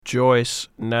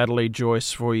Natalie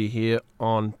Joyce, for you here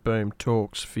on Boom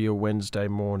Talks for your Wednesday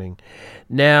morning.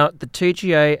 Now, the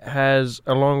TGA has,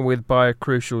 along with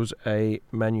BioCeuticals, a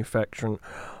manufacturing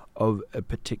of a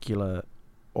particular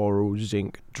oral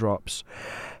zinc drops,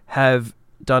 has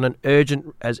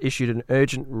issued an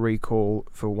urgent recall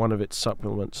for one of its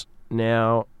supplements.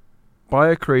 Now,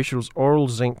 BioCeuticals oral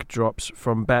zinc drops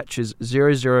from batches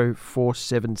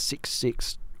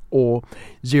 004766 or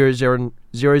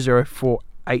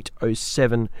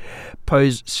 0048807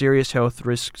 pose serious health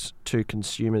risks to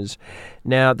consumers.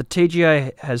 Now, the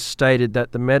TGA has stated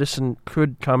that the medicine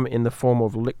could come in the form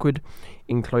of liquid,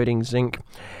 including zinc,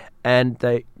 and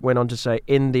they went on to say,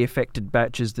 in the affected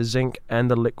batches, the zinc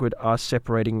and the liquid are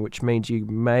separating, which means you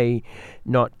may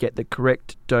not get the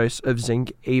correct dose of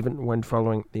zinc even when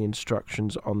following the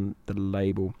instructions on the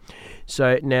label.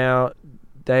 So now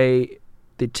the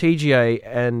TGA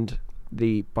and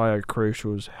the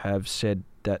BioCeuticals have said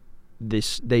that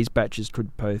these batches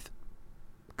could pose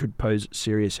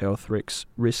serious health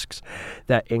risks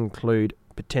that include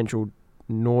potential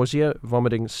nausea,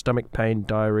 vomiting, stomach pain,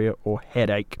 diarrhea, or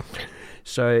headache.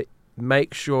 So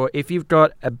make sure, if you've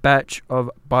got a batch of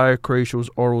BioCeuticals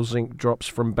oral zinc drops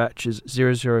from batches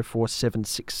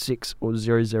 004766 or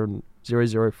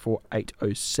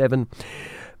 0048807,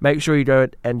 make sure you go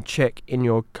and check in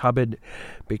your cupboard,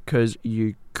 because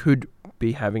you could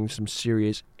be having some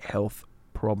serious health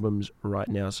problems right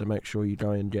now. So make sure you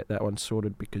go and get that one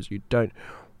sorted, because you don't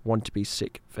want to be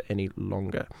sick for any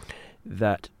longer.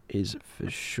 That is for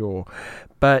sure.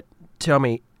 But tell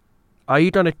me, are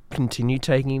you going to continue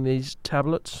taking these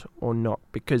tablets or not?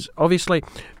 Because obviously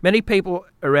many people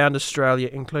around Australia,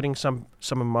 including some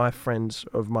of my friends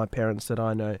of my parents that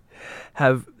I know,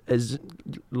 have as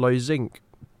low zinc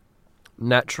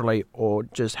naturally, or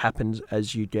just happens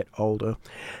as you get older.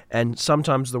 And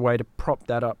sometimes the way to prop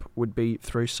that up would be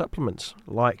through supplements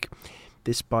like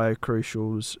this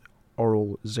BioCeuticals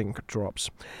oral zinc drops.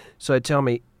 So tell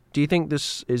me, do you think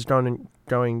this is going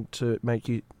to make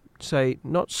you, say,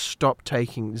 not stop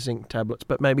taking zinc tablets,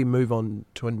 but maybe move on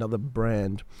to another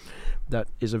brand that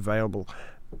is available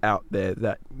out there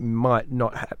that might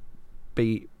not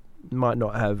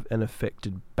have an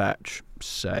affected batch,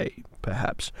 say,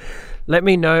 perhaps? Let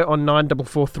me know on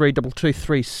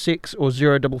 94432236 or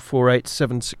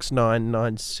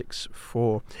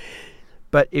 0448769964.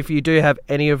 But if you do have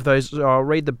any of those, I'll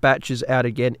read the batches out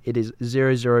again. It is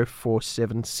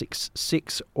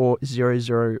 004766 or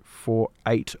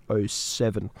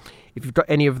 0048807. If you've got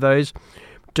any of those,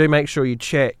 do make sure you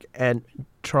check and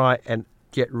try and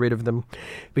get rid of them,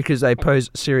 because they pose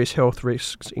serious health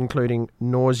risks, including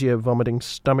nausea, vomiting,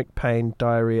 stomach pain,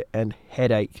 diarrhea, and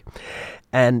headache.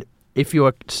 And if you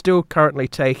are still currently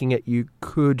taking it, you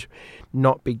could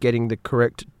not be getting the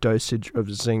correct dosage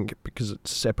of zinc, because it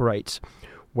separates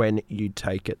when you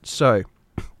take it. So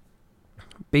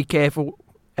be careful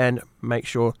and make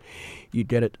sure you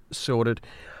get it sorted.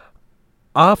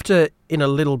 In a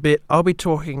little bit, I'll be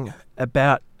talking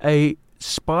about a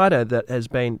spider that has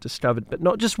been discovered, but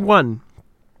not just one.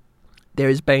 There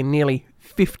has been nearly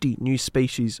 50 new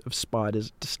species of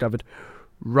spiders discovered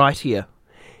right here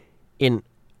in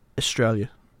Australia.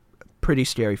 Pretty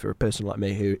scary for a person like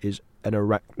me who is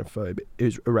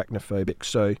arachnophobic.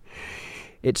 So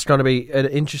it's going to be an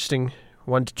interesting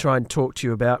one to try and talk to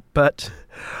you about. But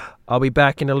I'll be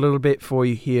back in a little bit for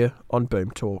you here on Boom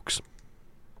Talks.